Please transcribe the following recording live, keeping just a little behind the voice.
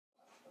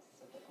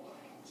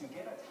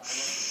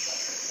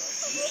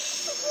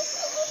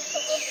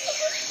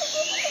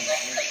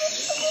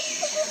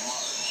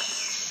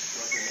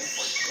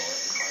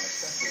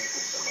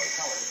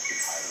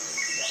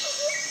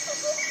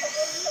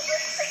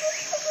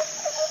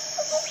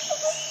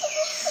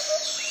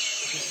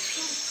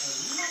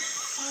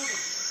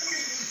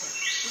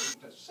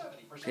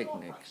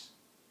Picnics.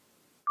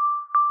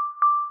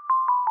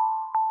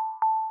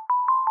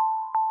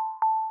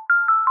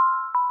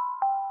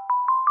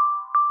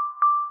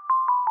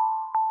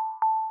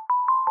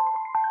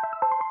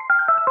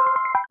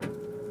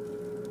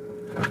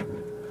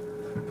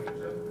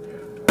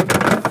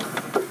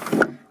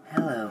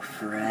 Hello,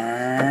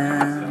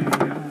 friends.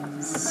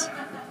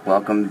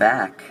 Welcome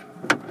back.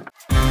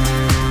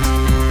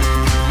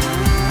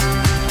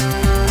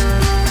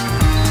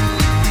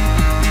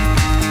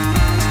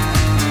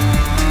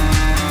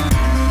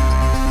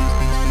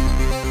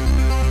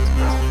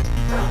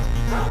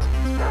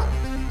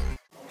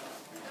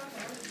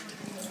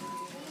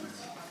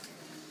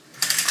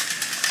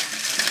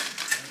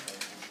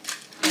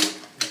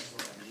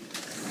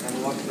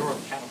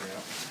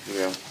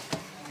 Yeah.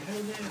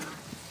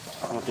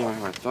 Oh damn, I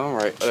have my thumb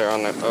right there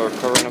on the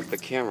covering up the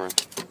camera.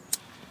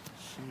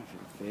 Son of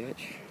a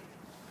bitch.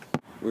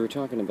 We were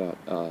talking about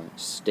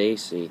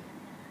Stacy,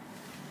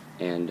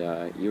 and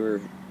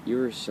you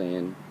were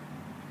saying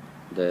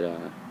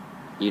that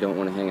you don't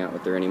want to hang out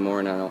with her anymore,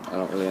 and I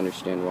don't really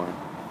understand why.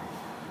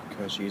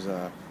 Because she's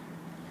how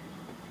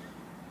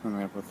am I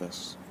gonna put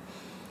this?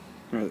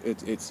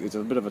 It's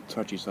a bit of a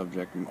touchy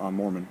subject.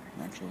 Mormon,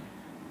 actually.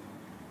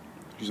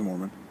 She's a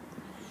Mormon.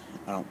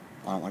 I don't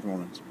like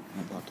Mormons. I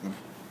don't talk to them.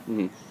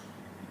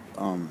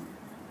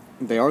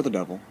 Mm-hmm. They are the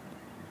devil.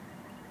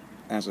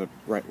 As a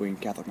right-wing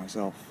Catholic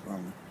myself,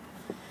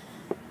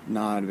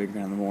 not a big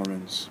fan of the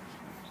Mormons.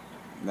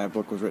 That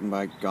book was written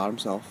by God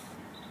himself.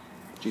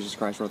 Jesus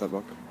Christ wrote that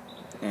book.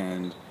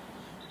 And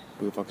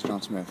who the fuck is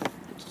John Smith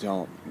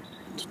to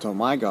tell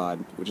my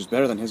God, which is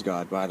better than his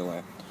God, by the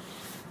way,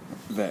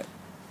 that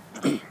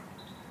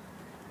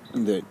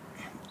that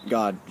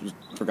God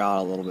forgot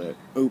a little bit.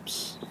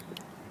 Oops.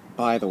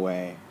 By the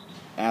way,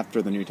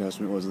 after the New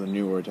Testament was the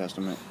Newer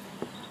Testament.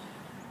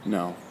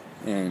 No.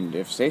 And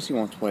if Stacy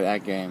wants to play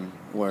that game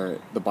where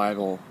the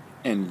Bible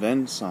and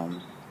then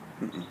some,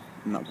 I'm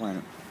not playing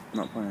it. I'm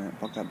not playing it.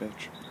 Fuck that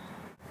bitch.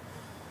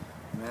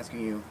 I'm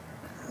asking you,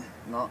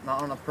 not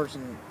on a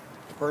person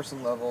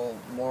level,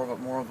 more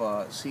of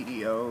a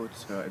CEO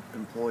to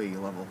employee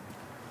level.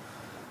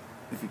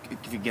 If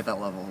you get that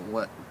level,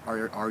 what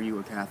are you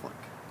a Catholic?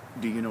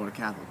 Do you know what a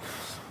Catholic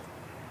is?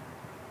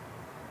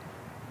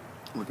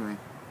 Look at me.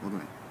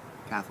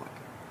 Catholic.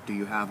 Do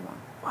you have one?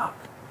 Wow.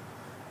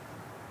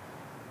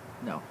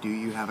 No. Do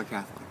you have a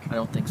Catholic? I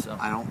don't think so.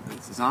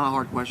 It's not a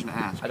hard question to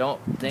ask. I don't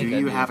think Do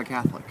you have a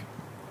Catholic?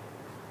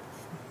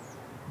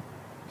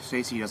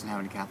 Stacy doesn't have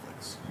any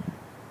Catholics.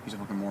 He's a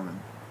fucking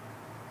Mormon.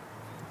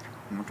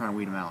 And we're trying to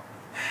weed him out.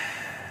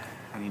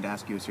 I need to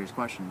ask you a serious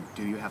question.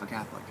 Do you have a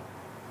Catholic?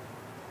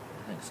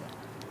 I think so.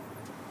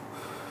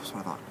 That's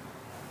what I thought.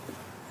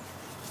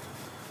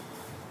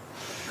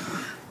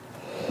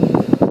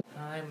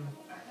 I'm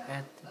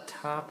at the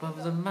top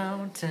of the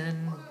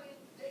mountain.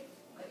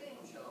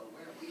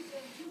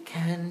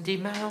 Candy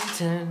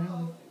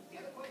Mountain.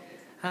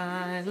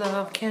 I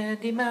love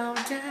Candy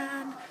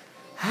Mountain.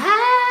 I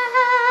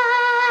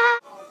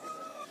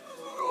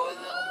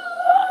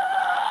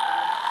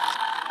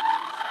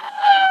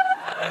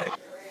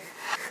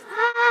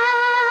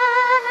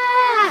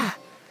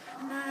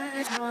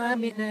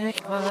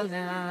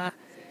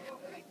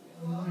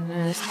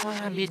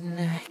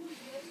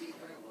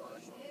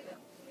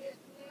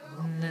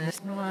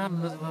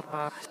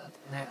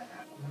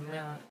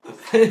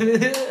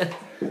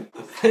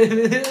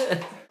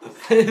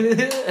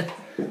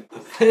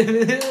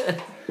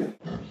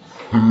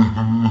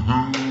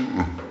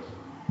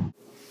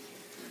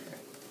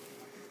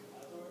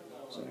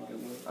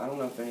don't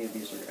know if any of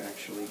these are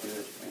actually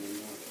good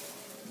anymore.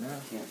 No. I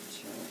can't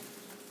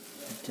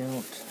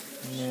tell.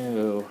 I don't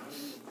know.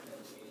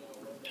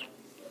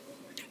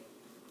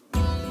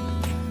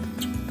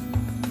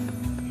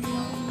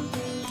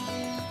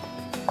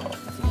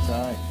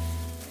 Inside.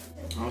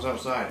 I was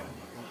outside.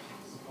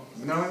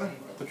 No, either? I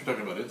thought you were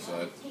talking about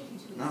inside.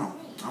 No,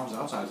 I was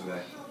outside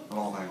today, of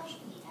all things.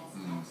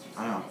 I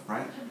know,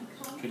 right?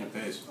 Change of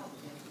pace.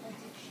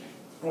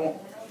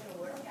 Well,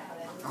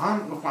 I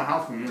haven't looked my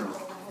house in years.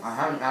 I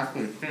haven't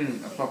actually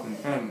seen a fucking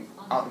thing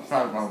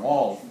outside of my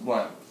walls,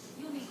 but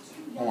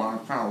hold on,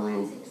 I'm kind of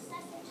rude.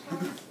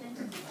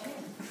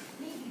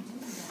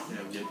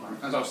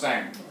 As I was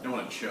saying, I don't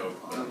want to choke.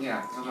 But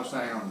yeah, as I was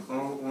saying,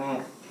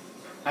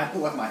 I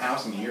haven't left my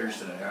house in years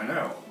today. I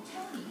know.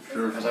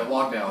 sure. As I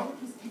walked out,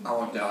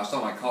 I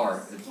saw my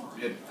car.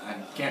 I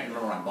can't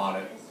remember when I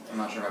bought it. I'm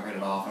not sure if I paid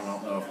it off. I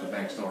don't know if the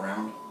bank's still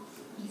around.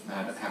 I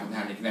haven't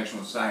had any connection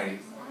with society.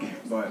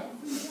 But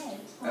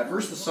at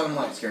first the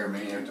sunlight scared me.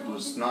 It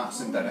was not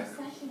synthetic,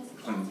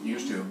 which I'm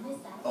used to,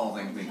 all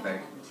things being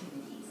fake.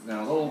 Then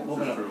a little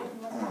bit of...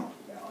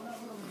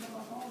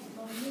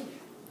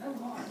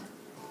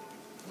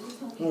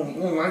 Well,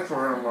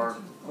 nature, Mark.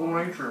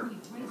 Well, nature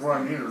is what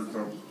I needed,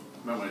 so.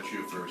 Not my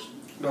chew first.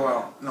 Go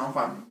out. No, I'm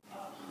fine.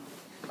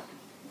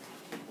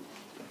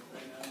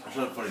 It's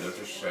not funny, that's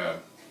just sad.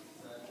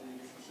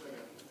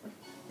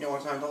 You know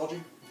what Scientology?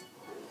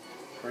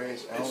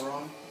 Praise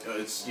Elron?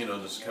 It's, you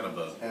know, just kind of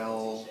a...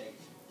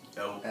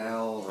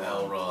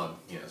 Elron,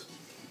 yes.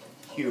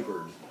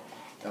 Hubert.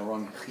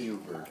 Elron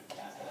Hubert.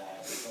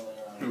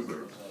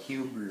 Hubert.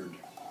 Hubert.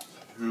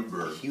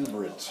 Hubert.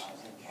 Hubert.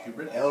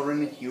 Hubert?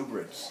 Elron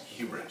Hubert.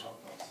 Hubert.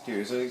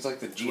 Dude, so he's like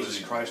the Jesus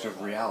Christ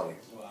of reality.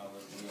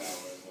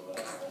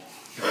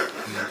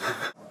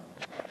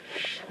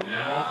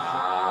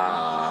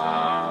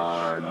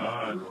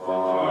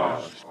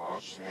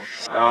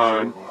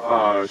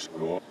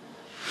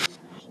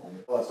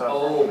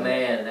 Oh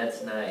man,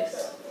 that's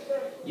nice.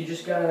 You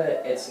just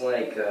gotta, it's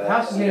like, The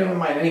house is named in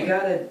my name.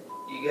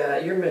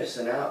 You're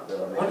missing out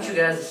though, man. Why don't you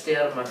guys stay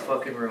out of my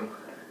fucking room?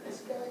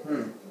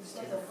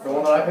 The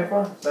one that I pay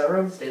for? Is that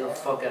room? Stay the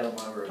fuck out of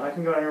my room. I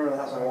can go anywhere in the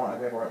house I want. I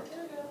pay for it.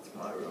 It's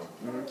my room.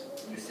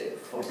 Mm-hmm. You stay the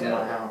fuck It's out in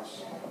my of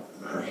house.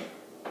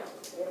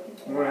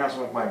 I'm going to house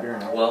with my beer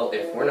now. Well,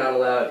 if we're not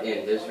allowed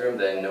in his room,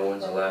 then no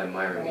one's allowed in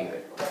my room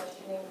either.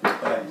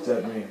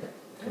 Except me.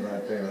 Because I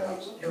pay the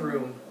house. Your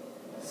room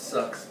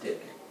sucks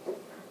dick.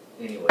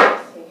 Anyways.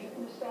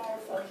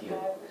 Fuck you.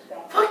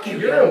 Fuck you,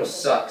 Your room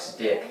sucks,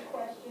 dick.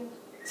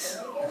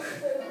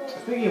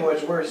 Speaking of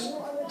which,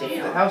 the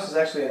house is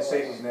actually in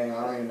Stacy's name.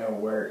 I don't even know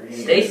where he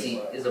Stacy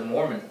is. is a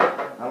Mormon.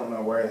 I don't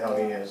know where the hell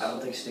he is. I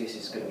don't think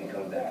Stacy's gonna be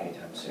coming back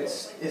anytime soon.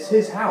 It's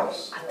his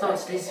house. I thought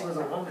Stacy was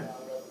a woman.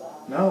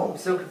 No. I'm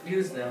so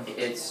confused now. He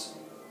used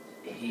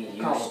to be.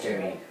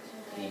 Complicated.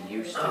 He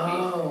used to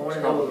Oh, one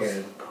of those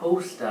complicated.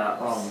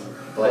 post-ops.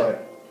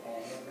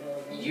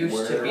 But be.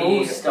 Used to be.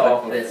 Post But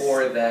office.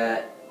 before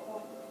that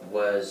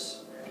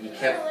was he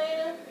kept.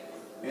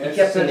 Yeah, He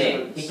kept the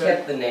name. He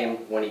kept the name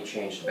when he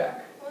changed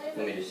back.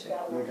 Let me just say.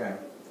 Okay.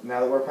 Now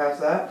that we're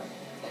past that,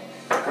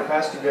 we're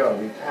past to go.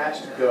 We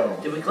passed to go.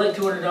 Did we collect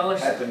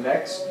 $200? At the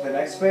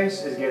next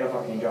space is get a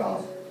fucking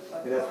job.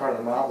 That's part of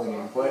the Monopoly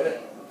game. Played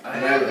it? I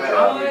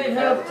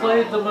have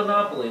played the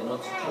Monopoly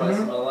once or twice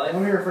in my life.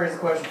 Let me rephrase the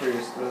question for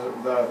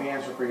you, the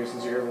answer for you,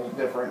 since you're a little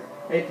different.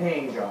 A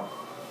paying job.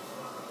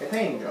 A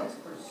paying job.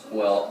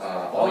 Well,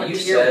 all you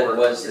Volunteer said work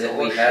was is that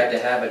we had to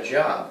horseshit. have a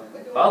job.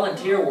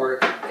 Volunteer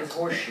work is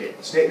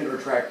horseshit. Statement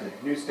retracted.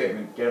 New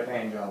statement. Get a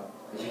paying job.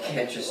 You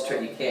can't just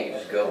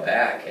go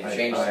back and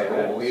change the I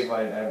rules. believe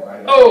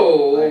I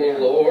Oh,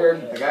 am.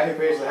 Lord. The guy who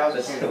pays the house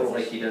This changes the sounds rules.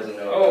 like he doesn't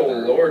know. Oh, about the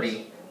rules.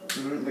 Lordy.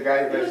 The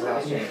guy who pays the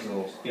house changes the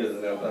rules. He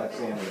doesn't know about That's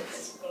the end of it.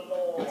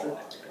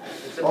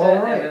 It's a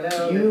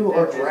Alright, you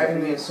are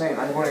driving me insane.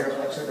 I'm going to go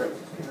smoke a cigarette.